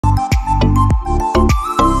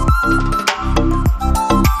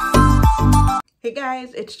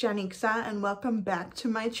guys, it's Janixa and welcome back to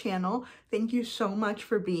my channel. Thank you so much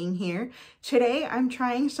for being here. Today I'm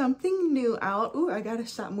trying something new out. Ooh, I gotta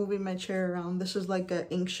stop moving my chair around. This is like an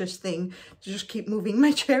anxious thing to just keep moving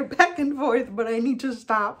my chair back and forth, but I need to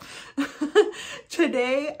stop.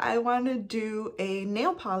 Today I want to do a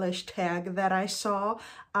nail polish tag that I saw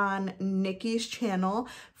on Nikki's channel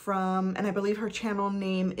and I believe her channel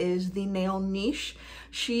name is The Nail Niche.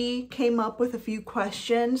 She came up with a few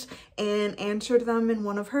questions and answered them in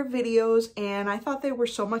one of her videos, and I thought they were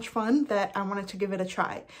so much fun that I wanted to give it a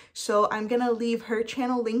try. So I'm gonna leave her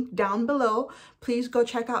channel link down below. Please go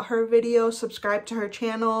check out her video, subscribe to her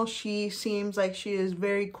channel. She seems like she is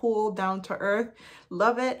very cool, down to earth.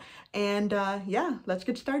 Love it. And yeah, let's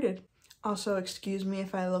get started. Also, excuse me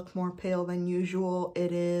if I look more pale than usual.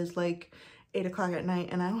 It is like 8 o'clock at night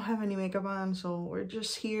and I don't have any makeup on, so we're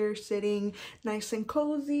just here sitting nice and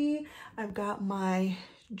cozy. I've got my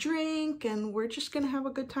drink and we're just gonna have a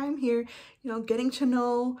good time here, you know, getting to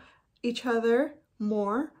know each other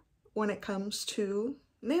more when it comes to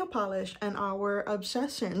nail polish and our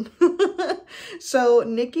obsession. So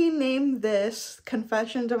Nikki named this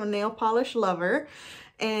Confessions of a Nail Polish Lover.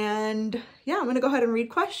 And yeah, I'm gonna go ahead and read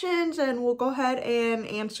questions and we'll go ahead and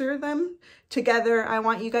answer them together. I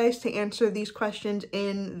want you guys to answer these questions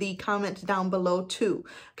in the comments down below too.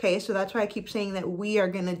 Okay, so that's why I keep saying that we are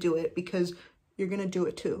gonna do it, because you're gonna do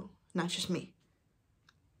it too, not just me.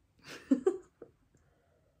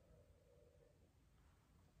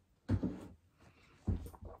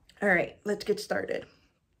 All right, let's get started.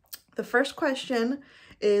 The first question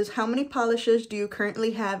is, how many polishes do you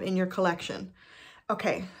currently have in your collection?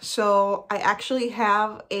 Okay, so I actually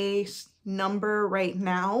have a number right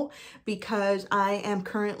now because I am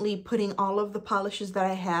currently putting all of the polishes that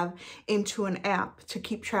I have into an app to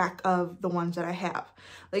keep track of the ones that I have.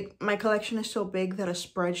 Like, my collection is so big that a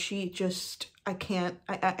spreadsheet just, I can't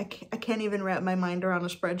even wrap my mind around a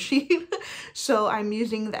spreadsheet. So I'm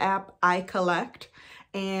using the app iCollect.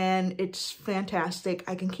 And it's fantastic.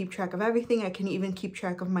 I can keep track of everything. I can even keep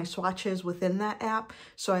track of my swatches within that app.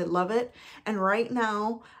 So I love it. And right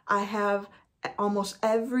now I have almost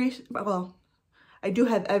I do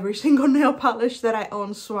have every single nail polish that I own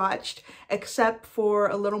swatched, except for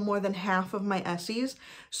a little more than half of my Essees.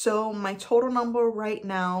 So my total number right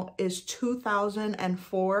now is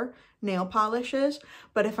 2,004 nail polishes.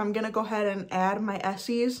 But if I'm gonna go ahead and add my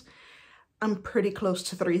Essees, I'm pretty close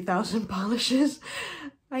to 3,000 polishes.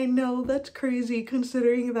 I know, that's crazy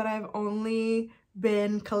considering that I've only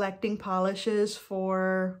been collecting polishes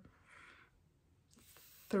for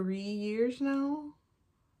 3 years now.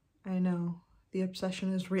 I know, the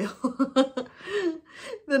obsession is real.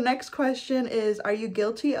 The next question is, are you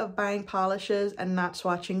guilty of buying polishes and not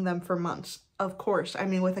swatching them for months? Of course. I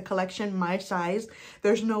mean, with a collection my size,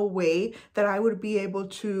 there's no way that I would be able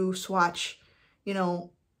to swatch, you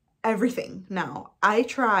know, everything. Now, I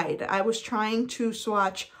was trying to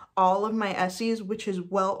swatch all of my Essees, which is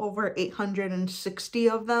well over 860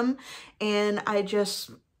 of them, and I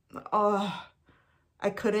just,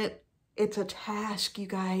 I couldn't. It's a task, you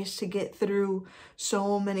guys, to get through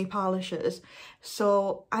so many polishes.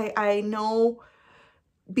 So I know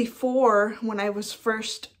before, when I was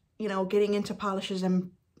first, you know, getting into polishes,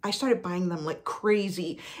 and I started buying them like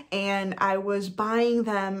crazy, and I was buying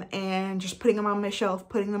them and just putting them on my shelf,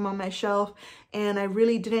 and I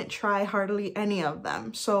really didn't try hardly any of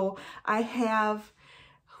them. So I have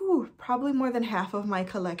probably more than half of my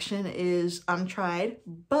collection is untried,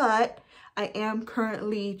 but I am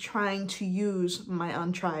currently trying to use my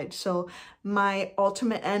untried. So my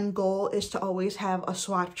ultimate end goal is to always have a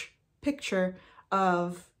swatch picture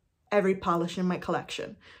of every polish in my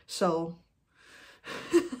collection. So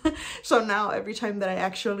so now every time that I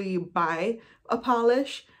actually buy a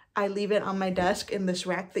polish, I leave it on my desk in this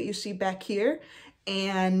rack that you see back here,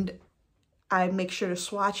 and I make sure to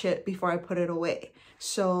swatch it before I put it away.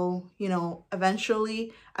 So, you know,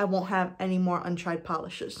 eventually I won't have any more untried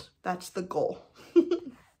polishes. That's the goal.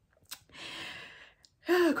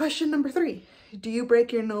 Question number 3. Do you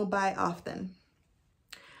break your no-buy often?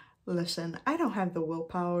 Listen, I don't have the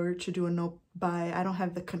willpower to do a no-buy. I don't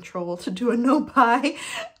have the control to do a no-buy.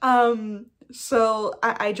 So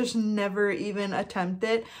I just never even attempt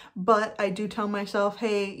it. But I do tell myself,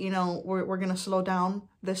 hey, you know, we're going to slow down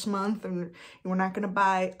this month and we're not going to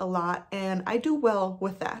buy a lot. And I do well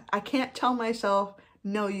with that. I can't tell myself,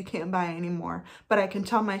 no, you can't buy anymore. But I can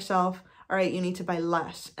tell myself, all right, you need to buy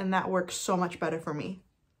less. And that works so much better for me.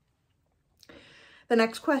 The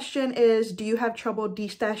next question is, do you have trouble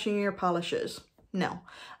destashing your polishes? No.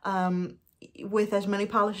 with as many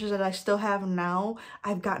polishes that I still have now,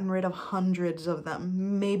 I've gotten rid of hundreds of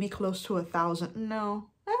them, maybe close to 1,000. No,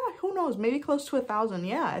 who knows, maybe close to 1,000,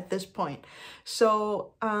 yeah, at this point.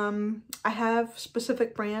 So I have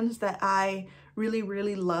specific brands that I really,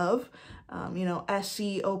 really love. You know,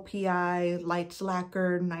 Essie, OPI, Lights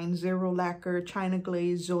Lacquer, 90 Lacquer, China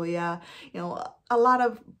Glaze, Zoya, you know, a lot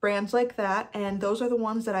of brands like that. And those are the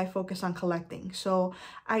ones that I focus on collecting. So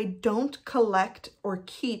I don't collect or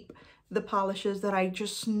keep the polishes that I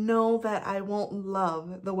just know that I won't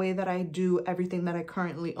love the way that I do everything that I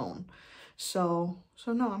currently own. So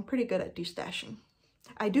no, I'm pretty good at destashing.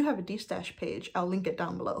 I do have a destash page. I'll link it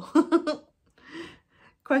down below.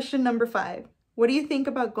 Question number 5. What do you think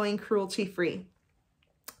about going cruelty-free?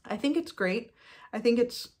 I think it's great. I think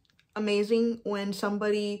it's amazing when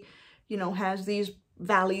somebody, you know, has these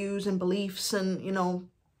values and beliefs, and, you know,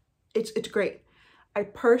 it's great. I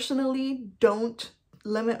personally don't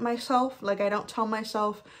limit myself. Like, I don't tell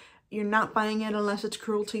myself, you're not buying it unless it's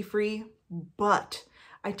cruelty-free, but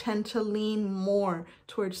I tend to lean more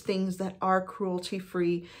towards things that are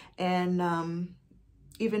cruelty-free and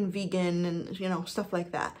even vegan and, you know, stuff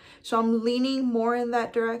like that. So I'm leaning more in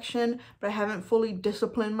that direction, but I haven't fully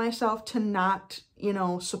disciplined myself to not, you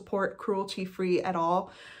know, support cruelty-free at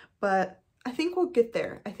all. But I think we'll get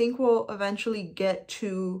there. I think we'll eventually get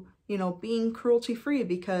to, you know, being cruelty-free,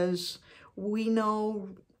 because we know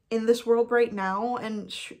in this world right now,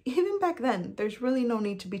 and even back then, there's really no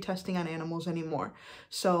need to be testing on animals anymore.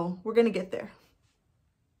 So we're gonna get there.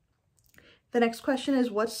 The next question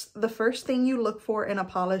is, what's the first thing you look for in a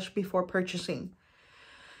polish before purchasing?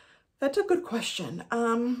 That's a good question.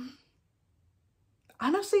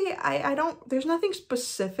 Honestly, I don't, there's nothing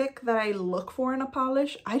specific that I look for in a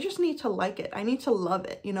polish. I just need to like it. I need to love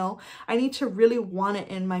it, you know? I need to really want it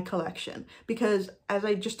in my collection, because as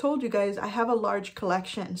I just told you guys, I have a large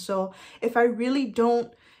collection. So if I really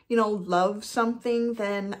don't, you know, love something,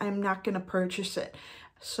 then I'm not gonna purchase it.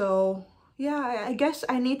 So yeah, I guess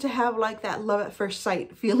I need to have like that love at first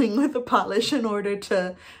sight feeling with a polish in order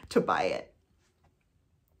to buy it.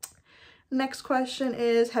 Next question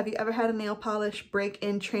is, have you ever had a nail polish break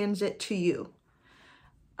in transit to you?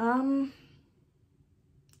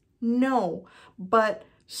 No, but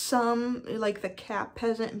some, like the cap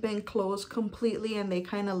hasn't been closed completely and they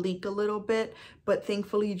kind of leak a little bit, but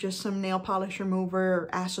thankfully just some nail polish remover or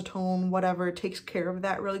acetone, whatever, takes care of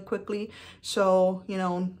that really quickly. So, you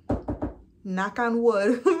know, knock on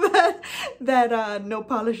wood that no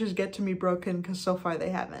polishes get to me broken, because so far they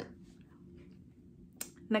haven't.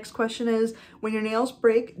 Next question is, when your nails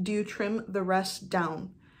break, do you trim the rest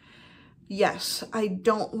down? Yes, I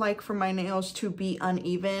don't like for my nails to be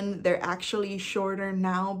uneven. They're actually shorter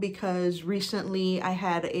now because recently I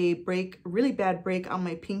had a break, really bad break on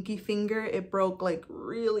my pinky finger. It broke like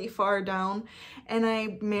really far down, and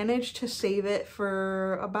I managed to save it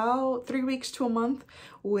for about 3 weeks to a month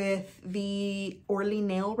with the Orly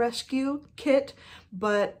Nail Rescue kit,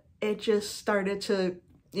 but it just started to,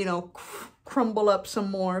 you know, crumble up some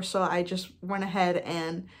more. So I just went ahead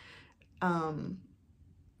and,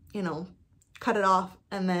 you know, cut it off,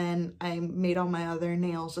 and then I made all my other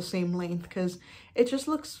nails the same length, because it just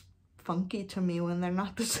looks funky to me when they're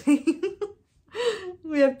not the same.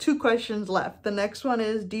 We have 2 questions left. The next one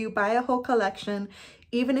is, do you buy a whole collection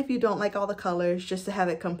even if you don't like all the colors, just to have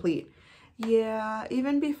it complete? Yeah,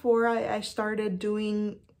 even before I started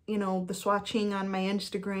doing, you know, the swatching on my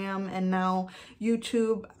Instagram and now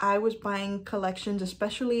YouTube, I was buying collections,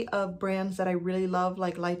 especially of brands that I really love,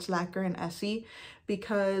 like Lights Lacquer and Essie,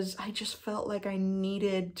 because I just felt like I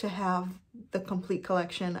needed to have the complete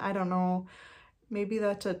collection. I don't know, maybe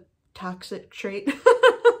that's a toxic trait.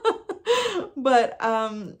 But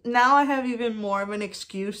now I have even more of an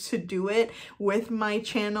excuse to do it with my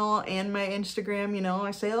channel and my Instagram. You know,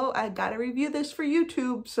 I say, oh, I gotta review this for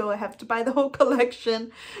YouTube, so I have to buy the whole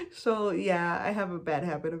collection. So yeah, I have a bad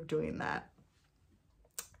habit of doing that.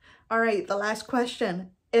 All right, the last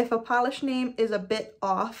question. If a polish name is a bit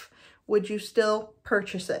off, would you still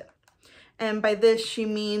purchase it? And by this, she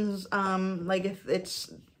means like if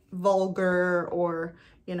it's vulgar or,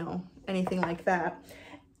 you know, anything like that.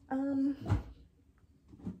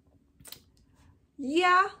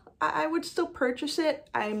 Yeah, I would still purchase it.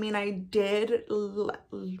 I mean, I did,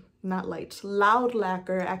 not Lights, Loud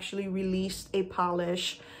Lacquer actually released a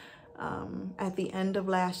polish at the end of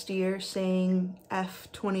last year saying F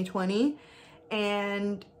 2020,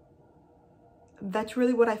 and that's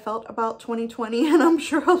really what I felt about 2020, and I'm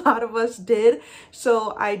sure a lot of us did.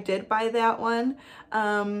 So I did buy that one.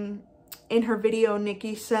 In her video,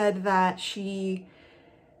 Nikki said that she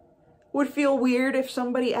would feel weird if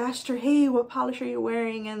somebody asked her, hey, what polish are you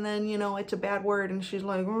wearing? And then, you know, it's a bad word and she's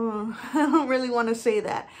like, oh, I don't really want to say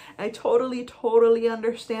that. I totally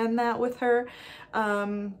understand that with her.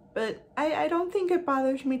 But I don't think it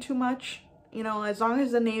bothers me too much. You know, as long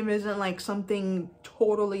as the name isn't like something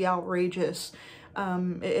totally outrageous,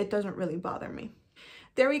 it doesn't really bother me.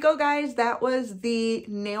 There we go, guys. That was the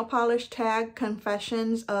nail polish tag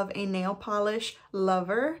Confessions of a Nail Polish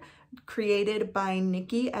Lover, created by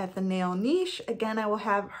Nikki at The Nail Niche. Again, I will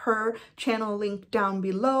have her channel linked down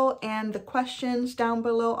below and the questions down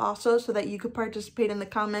below also, so that you could participate in the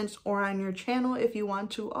comments or on your channel if you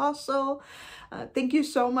want to also. Thank you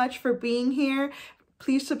so much for being here.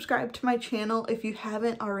 Please subscribe to my channel if you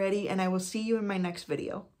haven't already, and I will see you in my next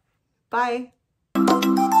video. Bye!